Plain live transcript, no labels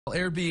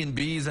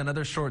Airbnbs and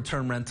other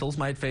short-term rentals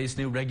might face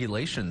new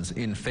regulations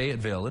in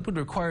Fayetteville. It would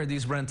require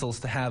these rentals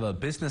to have a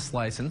business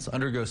license,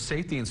 undergo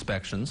safety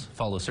inspections,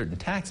 follow certain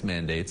tax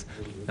mandates,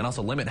 and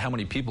also limit how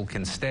many people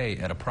can stay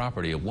at a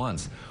property at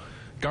once.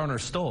 Garner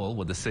Stoll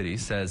with the city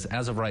says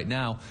as of right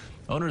now,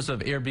 owners of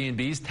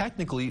Airbnbs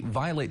technically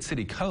violate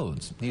city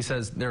codes. He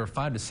says there are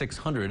 500 to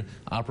 600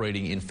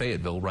 operating in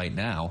Fayetteville right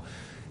now.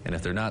 And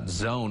if they're not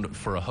zoned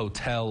for a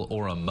hotel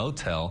or a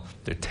motel,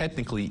 they're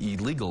technically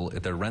illegal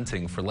if they're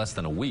renting for less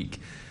than a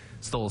week.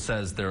 Stoll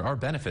says there are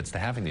benefits to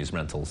having these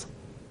rentals.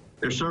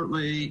 They're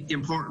certainly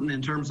important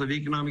in terms of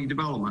economic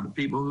development.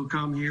 People who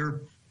come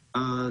here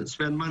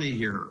spend money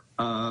here.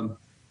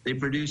 They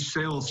produce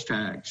sales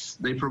tax.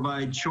 They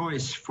provide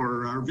choice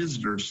for our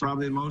visitors.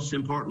 Probably most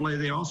importantly,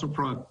 they also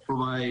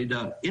provide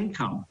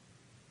income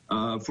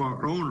for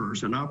our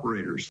owners and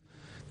operators.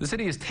 The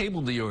city has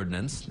tabled the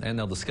ordinance, and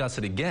they'll discuss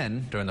it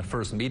again during the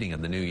first meeting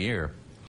of the new year.